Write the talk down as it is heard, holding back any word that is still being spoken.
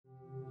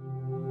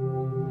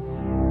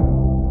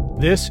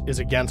This is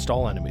Against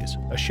All Enemies,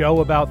 a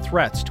show about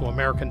threats to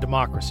American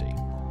democracy.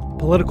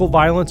 Political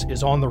violence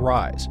is on the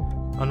rise.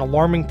 An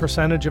alarming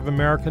percentage of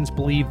Americans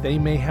believe they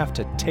may have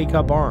to take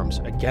up arms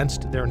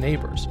against their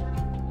neighbors.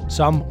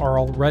 Some are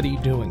already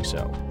doing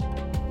so.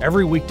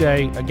 Every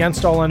weekday,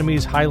 Against All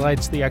Enemies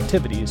highlights the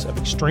activities of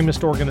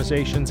extremist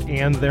organizations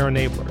and their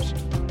enablers.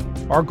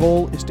 Our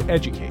goal is to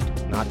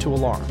educate, not to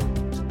alarm.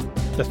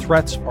 The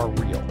threats are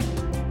real,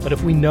 but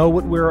if we know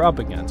what we're up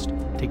against,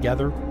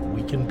 together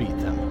we can beat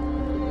them.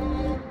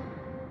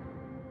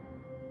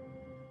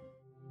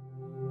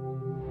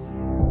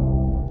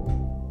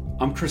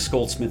 I'm Chris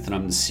Goldsmith, and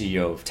I'm the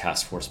CEO of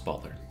Task Force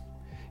Butler.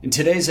 In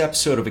today's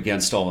episode of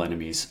Against All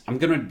Enemies, I'm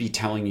going to be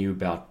telling you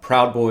about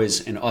Proud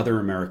Boys and other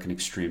American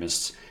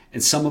extremists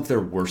and some of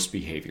their worst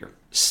behavior,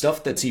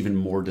 stuff that's even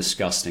more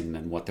disgusting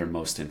than what they're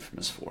most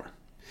infamous for.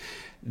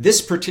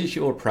 This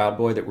particular Proud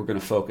Boy that we're going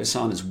to focus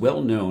on is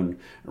well known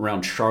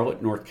around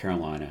Charlotte, North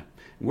Carolina.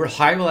 We're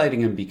highlighting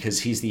him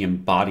because he's the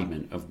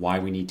embodiment of why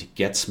we need to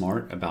get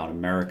smart about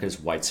America's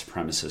white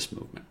supremacist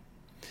movement.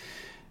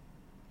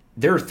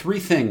 There are three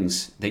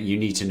things that you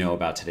need to know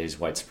about today's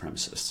white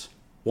supremacists.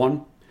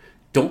 One,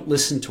 don't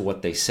listen to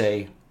what they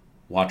say,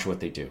 watch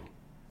what they do.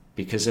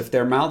 Because if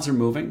their mouths are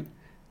moving,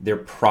 they're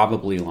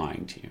probably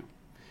lying to you.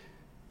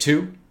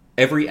 Two,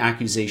 every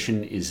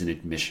accusation is an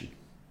admission.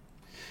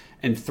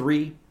 And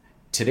three,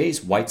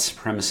 today's white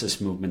supremacist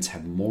movements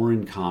have more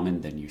in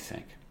common than you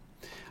think.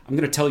 I'm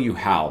going to tell you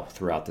how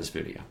throughout this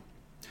video.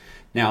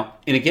 Now,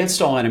 in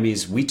Against All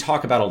Enemies, we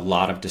talk about a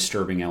lot of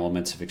disturbing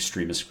elements of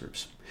extremist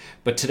groups.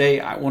 But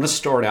today, I want to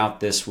start out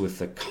this with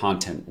a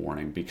content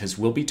warning because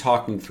we'll be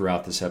talking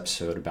throughout this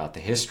episode about the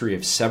history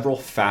of several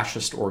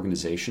fascist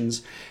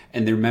organizations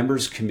and their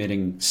members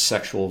committing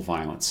sexual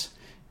violence,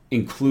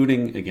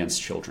 including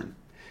against children.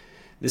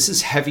 This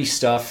is heavy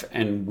stuff,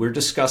 and we're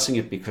discussing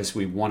it because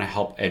we want to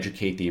help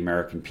educate the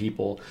American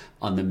people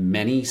on the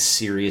many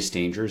serious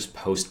dangers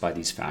posed by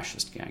these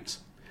fascist gangs.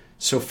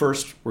 So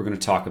first, we're going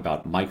to talk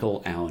about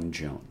Michael Allen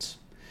Jones.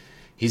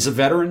 He's a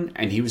veteran,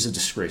 and he was a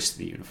disgrace to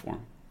the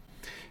uniform.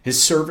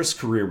 His service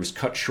career was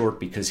cut short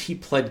because he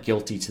pled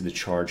guilty to the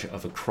charge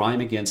of a crime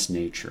against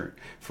nature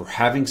for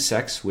having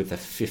sex with a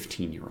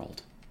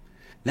 15-year-old.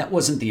 That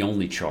wasn't the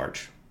only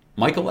charge.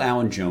 Michael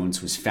Allen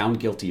Jones was found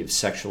guilty of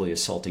sexually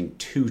assaulting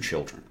two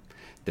children,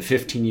 the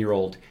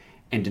 15-year-old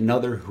and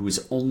another who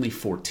was only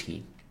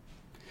 14.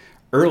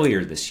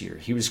 Earlier this year,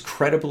 he was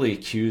credibly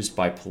accused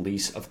by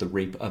police of the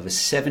rape of a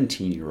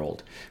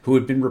 17-year-old who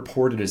had been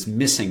reported as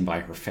missing by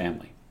her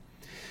family.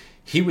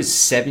 He was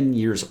 7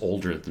 years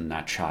older than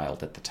that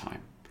child at the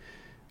time.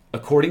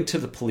 According to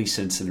the police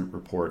incident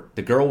report,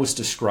 the girl was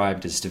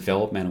described as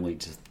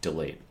developmentally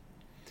delayed.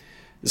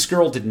 This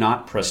girl did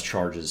not press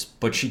charges,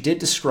 but she did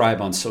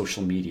describe on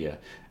social media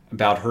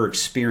about her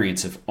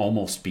experience of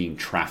almost being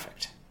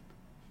trafficked.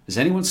 Is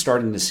anyone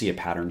starting to see a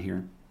pattern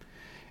here?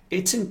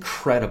 It's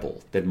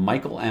incredible that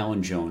Michael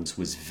Allen Jones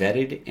was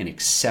vetted and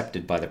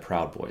accepted by the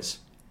Proud Boys,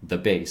 the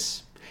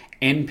Base,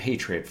 and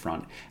Patriot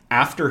Front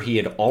after he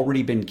had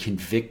already been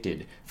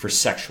convicted for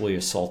sexually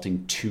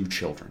assaulting two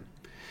children.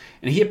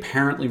 And he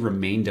apparently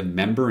remained a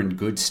member in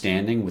good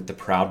standing with the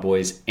Proud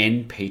Boys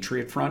and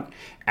Patriot Front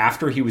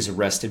after he was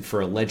arrested for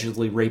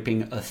allegedly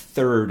raping a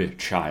third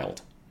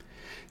child.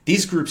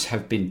 These groups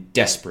have been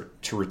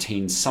desperate to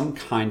retain some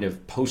kind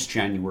of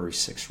post-January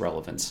 6th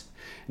relevance,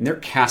 and they're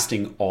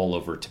casting all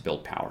over to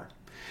build power.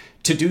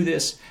 To do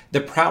this, the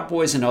Proud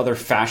Boys and other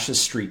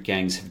fascist street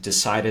gangs have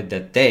decided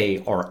that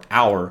they are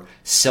our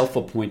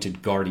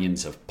self-appointed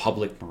guardians of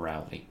public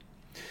morality.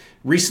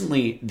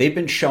 Recently, they've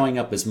been showing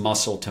up as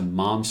muscle to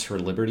Moms for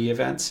Liberty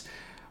events,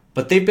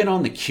 but they've been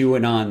on the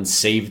QAnon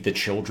Save the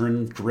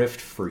Children grift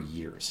for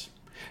years.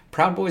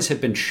 Proud Boys have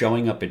been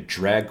showing up at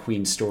drag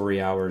queen story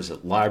hours,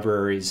 at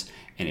libraries,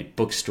 and at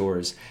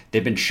bookstores.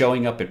 They've been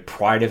showing up at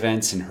pride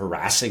events and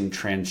harassing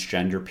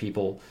transgender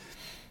people.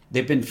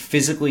 They've been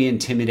physically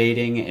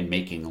intimidating and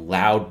making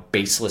loud,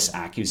 baseless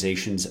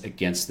accusations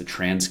against the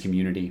trans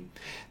community.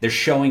 They're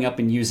showing up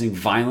and using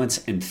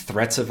violence and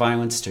threats of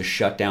violence to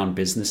shut down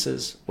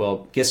businesses.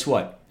 Well, guess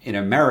what? In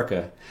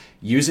America,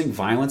 using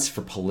violence for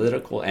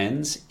political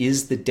ends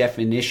is the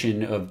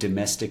definition of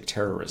domestic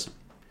terrorism.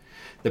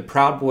 The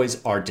Proud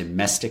Boys are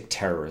domestic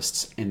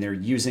terrorists, and they're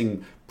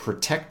using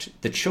protect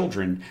the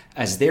children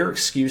as their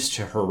excuse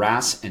to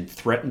harass and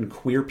threaten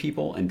queer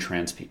people and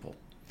trans people.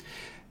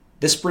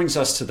 This brings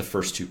us to the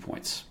first 2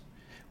 points.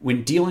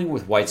 When dealing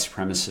with white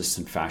supremacists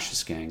and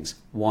fascist gangs,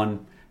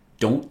 1,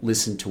 don't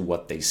listen to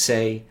what they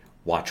say,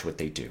 watch what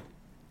they do.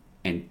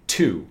 And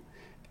 2,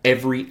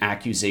 every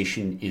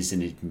accusation is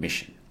an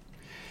admission.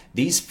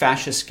 These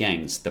fascist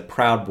gangs, the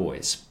Proud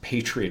Boys,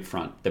 Patriot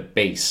Front, the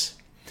Base,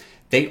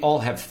 they all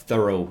have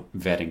thorough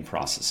vetting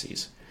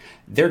processes.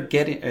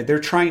 They're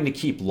trying to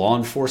keep law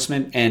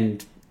enforcement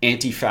and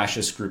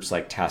anti-fascist groups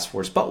like Task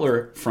Force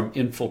Butler from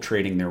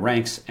infiltrating their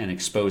ranks and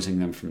exposing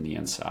them from the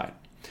inside.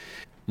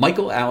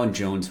 Michael Allen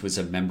Jones was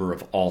a member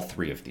of all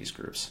three of these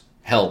groups.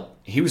 Hell,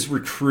 he was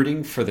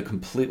recruiting for the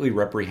completely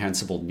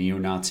reprehensible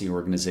neo-Nazi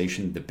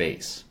organization, The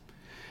Base.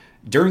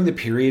 During the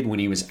period when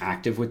he was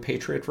active with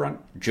Patriot Front,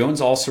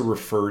 Jones also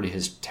referred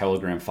his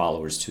Telegram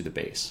followers to the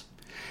base.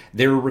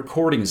 There are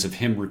recordings of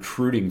him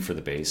recruiting for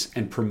the base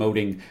and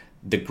promoting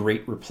the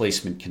Great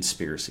Replacement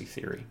conspiracy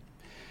theory.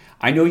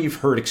 I know you've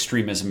heard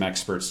extremism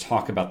experts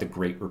talk about the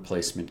Great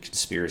Replacement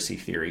conspiracy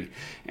theory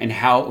and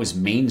how it was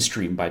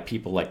mainstreamed by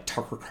people like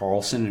Tucker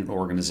Carlson and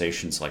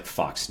organizations like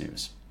Fox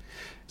News.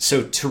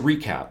 So to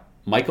recap,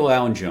 Michael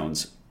Allen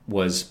Jones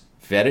was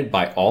vetted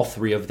by all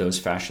three of those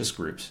fascist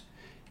groups.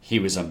 He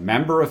was a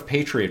member of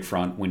Patriot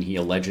Front when he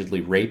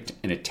allegedly raped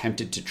and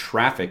attempted to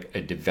traffic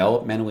a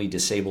developmentally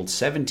disabled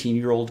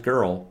 17-year-old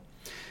girl.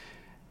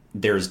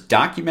 There's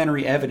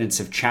documentary evidence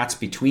of chats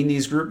between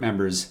these group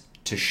members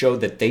to show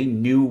that they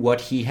knew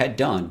what he had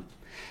done,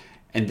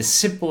 and the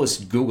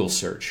simplest Google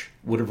search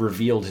would have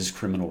revealed his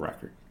criminal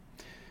record.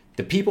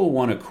 The people who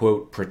want to,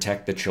 quote,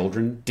 protect the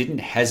children didn't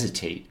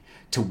hesitate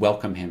to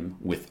welcome him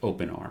with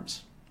open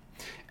arms.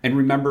 And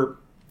remember,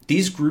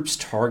 these groups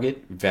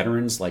target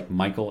veterans like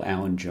Michael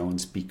Allen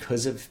Jones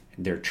because of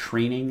their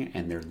training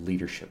and their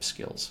leadership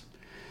skills.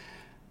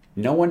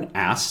 No one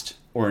asked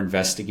or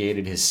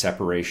investigated his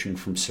separation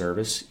from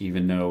service,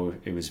 even though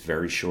it was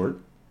very short.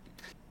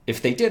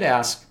 If they did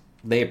ask,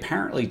 they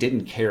apparently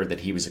didn't care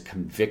that he was a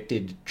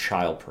convicted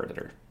child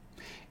predator.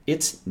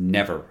 It's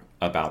never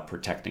about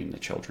protecting the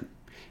children.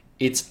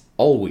 It's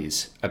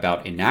always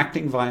about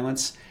enacting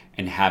violence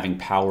and having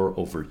power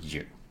over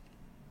you.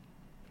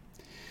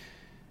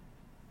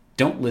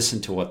 Don't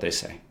listen to what they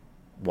say.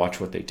 Watch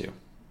what they do.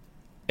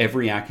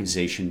 Every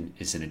accusation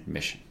is an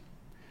admission.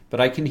 But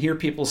I can hear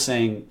people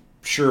saying,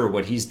 sure,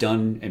 what he's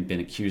done and been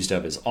accused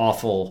of is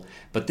awful,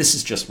 but this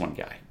is just one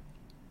guy.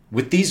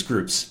 With these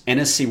groups,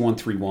 NSC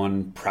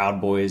 131, Proud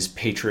Boys,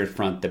 Patriot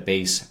Front, The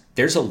Base,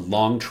 there's a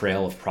long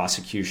trail of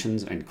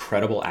prosecutions and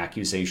credible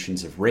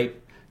accusations of rape,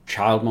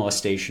 child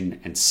molestation,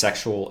 and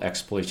sexual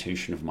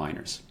exploitation of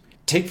minors.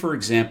 Take, for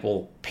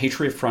example,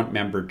 Patriot Front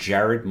member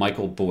Jared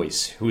Michael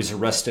Boyce, who was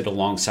arrested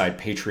alongside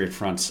Patriot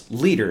Front's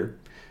leader,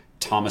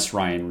 Thomas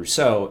Ryan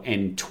Rousseau,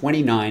 and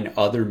 29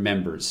 other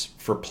members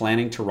for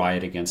planning to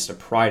riot against a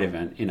pride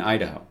event in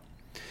Idaho.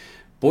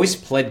 Boyce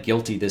pled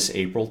guilty this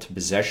April to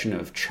possession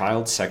of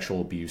child sexual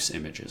abuse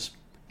images.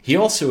 He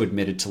also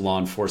admitted to law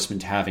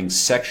enforcement having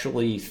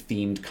sexually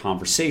themed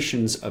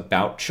conversations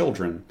about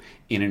children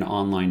in an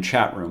online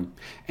chat room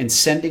and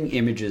sending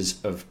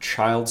images of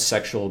child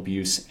sexual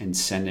abuse and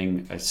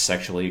sending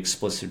sexually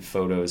explicit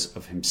photos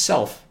of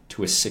himself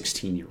to a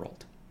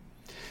 16-year-old.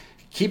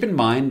 Keep in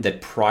mind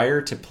that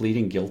prior to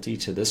pleading guilty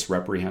to this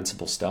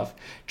reprehensible stuff,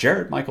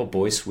 Jared Michael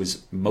Boyce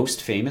was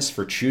most famous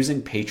for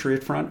choosing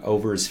Patriot Front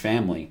over his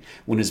family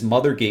when his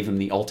mother gave him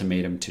the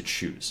ultimatum to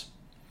choose.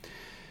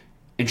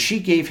 And she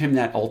gave him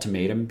that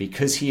ultimatum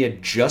because he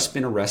had just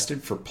been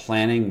arrested for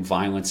planning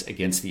violence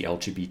against the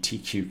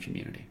LGBTQ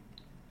community.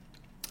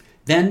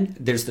 Then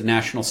there's the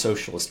National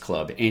Socialist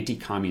Club,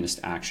 Anti-Communist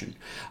Action,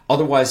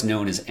 otherwise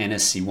known as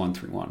NSC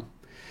 131.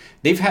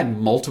 They've had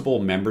multiple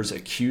members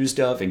accused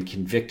of and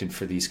convicted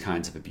for these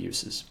kinds of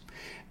abuses.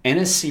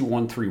 NSC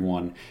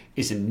 131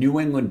 is a New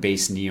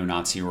England-based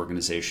neo-Nazi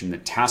organization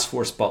that Task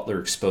Force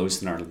Butler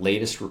exposed in our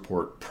latest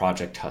report,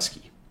 Project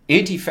Husky.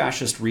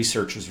 Anti-fascist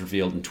researchers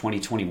revealed in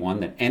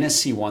 2021 that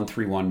NSC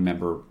 131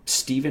 member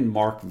Stephen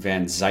Mark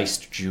Van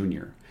Zeist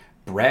Jr.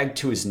 bragged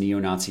to his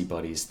neo-Nazi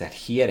buddies that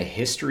he had a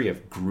history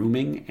of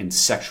grooming and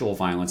sexual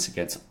violence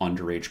against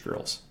underage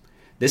girls.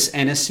 This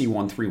NSC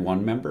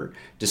 131 member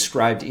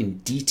described in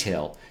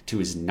detail to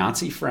his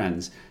Nazi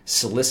friends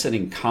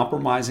soliciting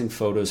compromising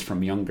photos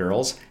from young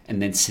girls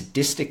and then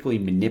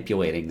sadistically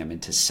manipulating them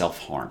into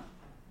self-harm.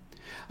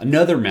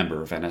 Another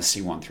member of NSC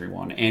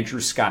 131,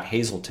 Andrew Scott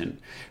Hazelton,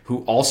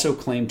 who also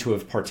claimed to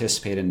have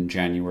participated in the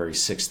January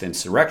 6th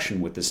insurrection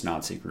with this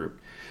Nazi group,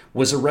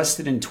 was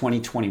arrested in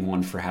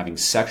 2021 for having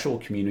sexual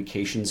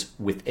communications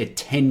with a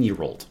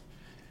 10-year-old.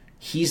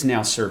 He's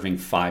now serving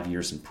 5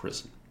 years in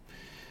prison.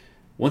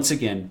 Once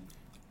again,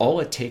 all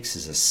it takes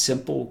is a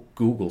simple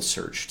Google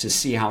search to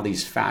see how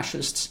these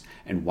fascists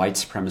and white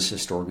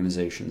supremacist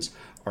organizations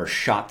are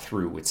shot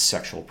through with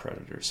sexual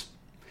predators.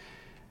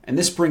 And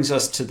this brings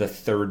us to the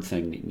third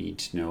thing that you need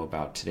to know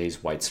about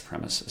today's white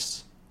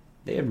supremacists.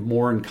 They have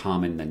more in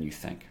common than you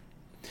think.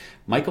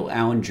 Michael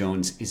Allen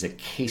Jones is a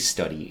case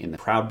study in the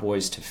Proud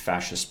Boys to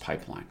fascist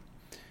pipeline.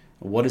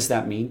 What does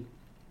that mean?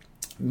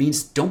 It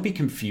means don't be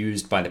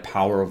confused by the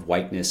power of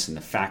whiteness and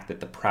the fact that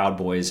the Proud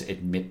Boys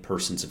admit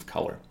persons of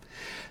color.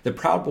 The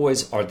Proud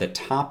Boys are the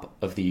top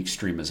of the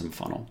extremism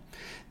funnel.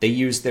 They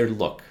use their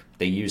look.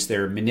 They use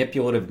their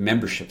manipulative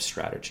membership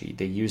strategy.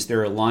 They use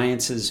their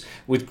alliances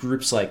with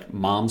groups like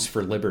Moms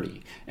for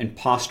Liberty and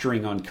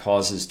posturing on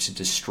causes to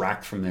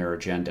distract from their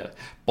agenda,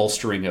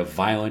 bolstering a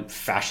violent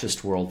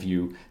fascist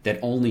worldview that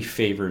only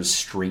favors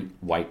straight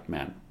white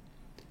men.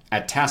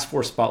 At Task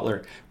Force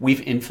Butler,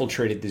 we've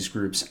infiltrated these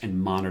groups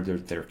and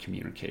monitored their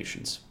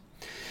communications.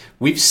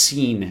 We've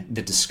seen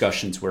the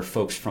discussions where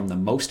folks from the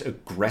most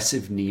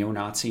aggressive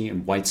neo-Nazi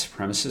and white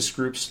supremacist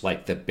groups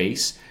like the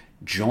Base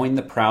join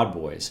the Proud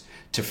Boys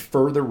to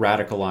further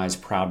radicalize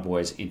Proud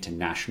Boys into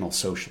National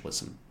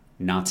Socialism,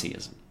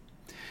 Nazism.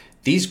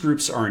 These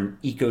groups are an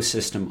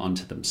ecosystem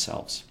unto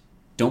themselves.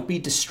 Don't be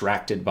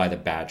distracted by the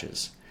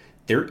badges.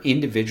 They're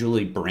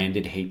individually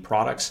branded hate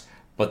products,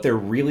 but they're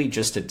really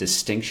just a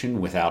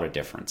distinction without a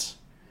difference.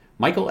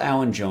 Michael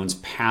Allen Jones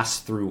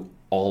passed through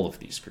all of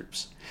these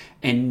groups,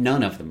 and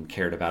none of them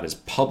cared about his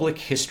public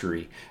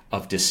history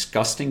of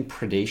disgusting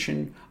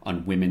predation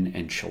on women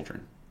and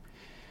children.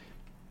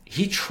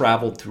 He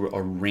traveled through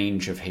a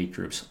range of hate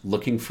groups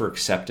looking for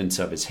acceptance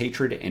of his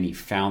hatred, and he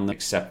found the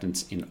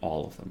acceptance in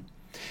all of them.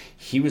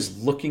 He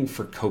was looking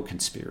for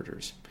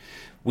co-conspirators.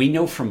 We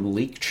know from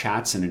leaked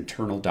chats and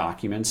internal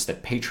documents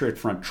that Patriot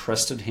Front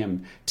trusted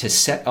him to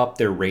set up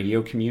their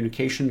radio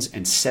communications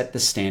and set the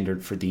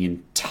standard for the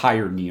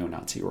entire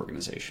neo-Nazi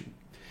organization.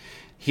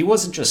 He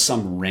wasn't just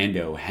some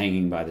rando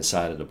hanging by the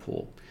side of the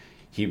pool.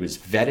 He was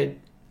vetted,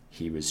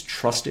 he was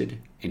trusted,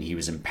 and he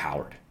was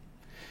empowered.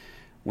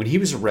 When he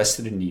was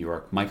arrested in New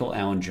York, Michael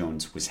Allen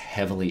Jones was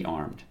heavily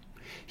armed.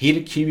 He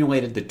had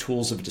accumulated the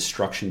tools of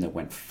destruction that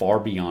went far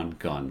beyond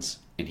guns,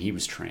 and he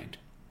was trained.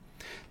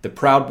 The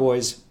Proud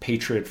Boys,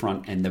 Patriot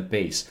Front, and the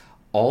base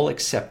all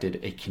accepted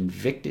a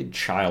convicted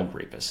child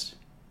rapist.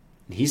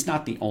 And he's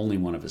not the only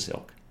one of his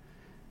ilk.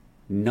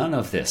 None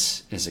of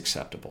this is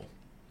acceptable.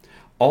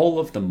 All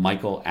of the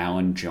Michael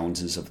Allen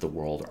Joneses of the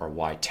world are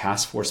why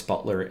Task Force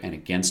Butler and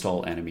Against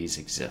All Enemies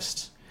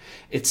exists.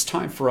 It's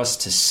time for us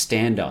to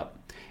stand up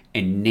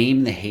and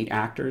name the hate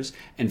actors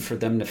and for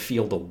them to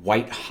feel the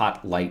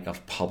white-hot light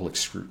of public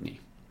scrutiny.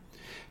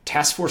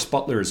 Task Force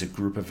Butler is a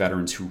group of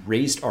veterans who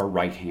raised our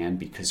right hand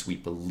because we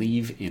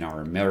believe in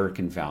our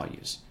American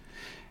values.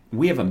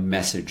 We have a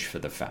message for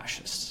the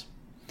fascists.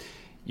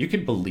 You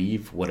can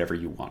believe whatever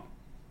you want.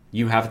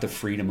 You have the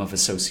freedom of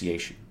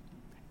association.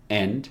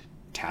 And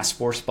Task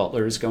Force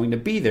Butler is going to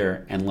be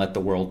there and let the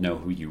world know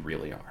who you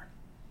really are.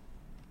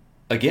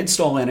 Against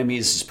All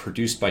Enemies is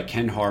produced by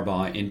Ken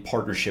Harbaugh in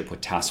partnership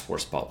with Task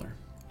Force Butler.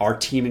 Our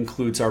team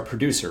includes our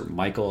producer,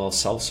 Michael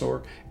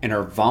Elselsor, and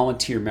our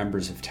volunteer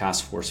members of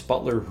Task Force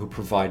Butler who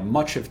provide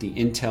much of the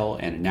intel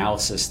and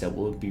analysis that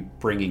we'll be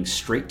bringing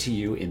straight to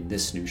you in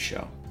this new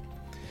show.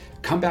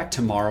 Come back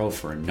tomorrow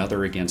for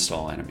another Against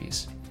All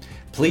Enemies.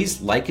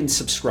 Please like and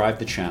subscribe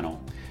the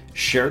channel,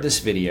 share this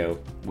video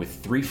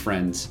with 3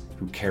 friends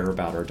who care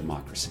about our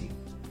democracy,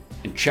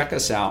 and check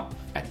us out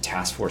at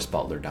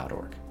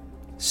taskforcebutler.org.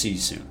 See you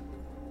soon.